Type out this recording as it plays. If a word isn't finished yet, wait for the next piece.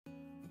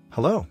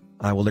Hello,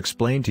 I will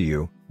explain to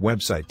you,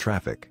 website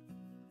traffic.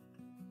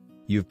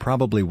 You've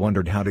probably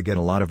wondered how to get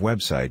a lot of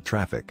website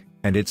traffic,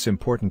 and it's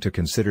important to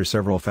consider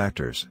several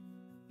factors.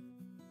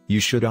 You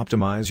should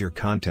optimize your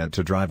content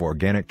to drive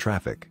organic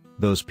traffic,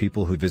 those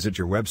people who visit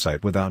your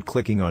website without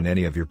clicking on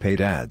any of your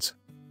paid ads.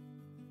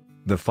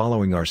 The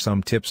following are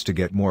some tips to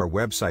get more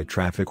website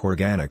traffic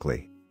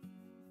organically.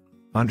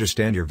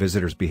 Understand your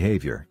visitors'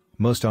 behavior.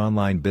 Most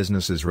online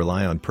businesses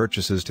rely on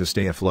purchases to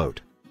stay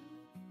afloat.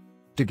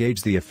 To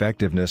gauge the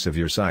effectiveness of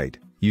your site,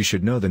 you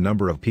should know the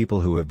number of people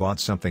who have bought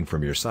something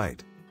from your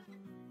site.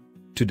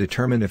 To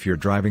determine if you're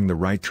driving the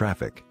right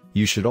traffic,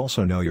 you should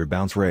also know your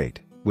bounce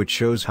rate, which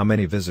shows how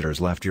many visitors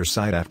left your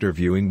site after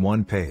viewing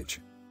one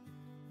page.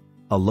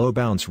 A low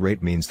bounce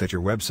rate means that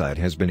your website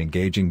has been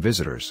engaging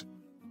visitors.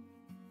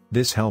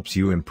 This helps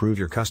you improve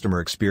your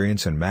customer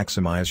experience and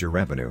maximize your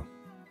revenue.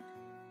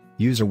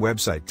 Use a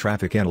website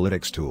traffic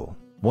analytics tool.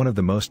 One of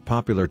the most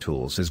popular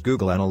tools is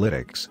Google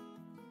Analytics.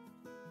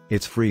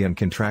 It's free and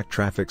can track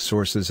traffic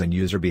sources and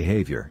user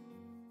behavior.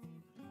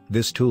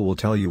 This tool will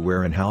tell you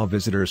where and how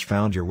visitors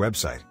found your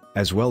website,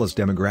 as well as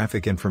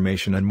demographic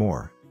information and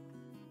more.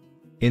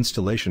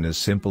 Installation is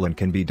simple and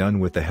can be done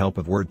with the help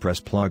of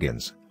WordPress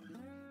plugins.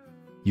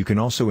 You can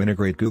also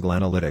integrate Google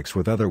Analytics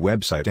with other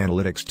website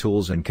analytics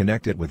tools and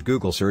connect it with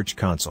Google Search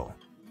Console.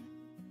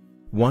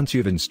 Once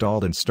you've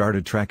installed and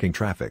started tracking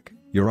traffic,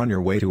 you're on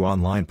your way to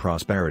online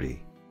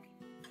prosperity.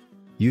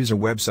 Use a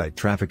website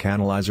traffic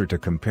analyzer to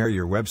compare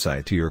your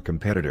website to your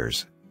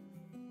competitors.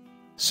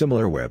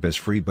 SimilarWeb is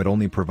free but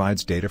only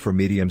provides data for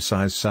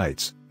medium-sized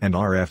sites, and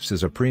Ahrefs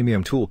is a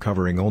premium tool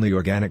covering only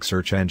organic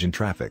search engine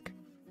traffic.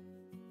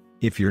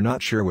 If you're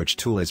not sure which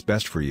tool is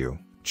best for you,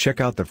 check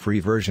out the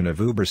free version of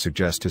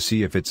Ubersuggest to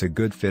see if it's a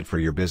good fit for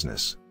your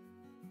business.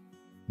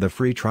 The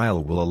free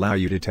trial will allow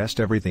you to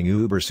test everything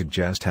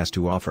Ubersuggest has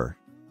to offer.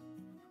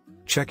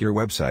 Check your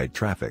website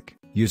traffic.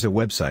 Use a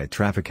website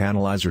traffic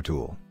analyzer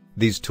tool.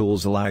 These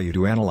tools allow you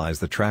to analyze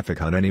the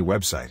traffic on any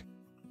website.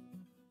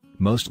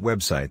 Most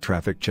website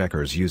traffic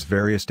checkers use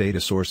various data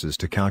sources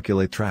to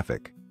calculate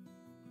traffic.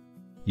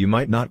 You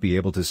might not be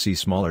able to see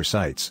smaller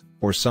sites,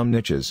 or some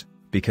niches,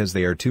 because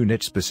they are too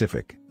niche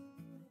specific.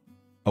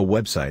 A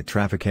website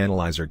traffic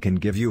analyzer can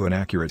give you an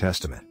accurate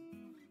estimate.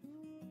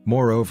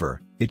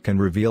 Moreover, it can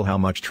reveal how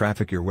much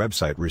traffic your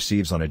website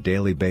receives on a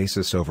daily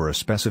basis over a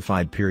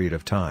specified period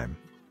of time.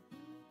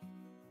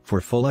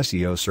 For full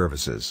SEO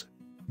services,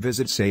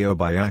 visit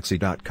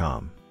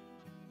SEObyaxi.com.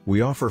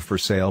 We offer for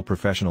sale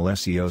professional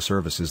SEO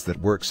services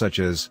that work such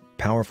as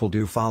powerful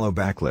do-follow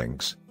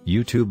backlinks,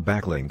 YouTube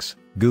backlinks,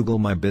 Google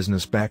My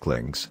Business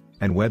backlinks,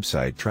 and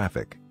website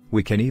traffic.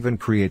 We can even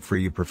create for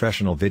you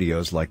professional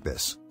videos like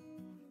this.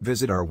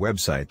 Visit our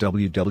website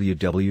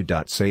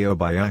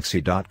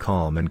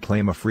www.seobyaxi.com and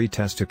claim a free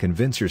test to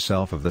convince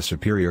yourself of the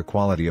superior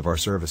quality of our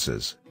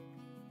services.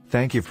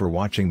 Thank you for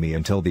watching me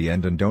until the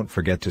end, and don't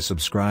forget to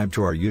subscribe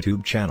to our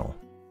YouTube channel.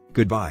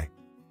 Goodbye.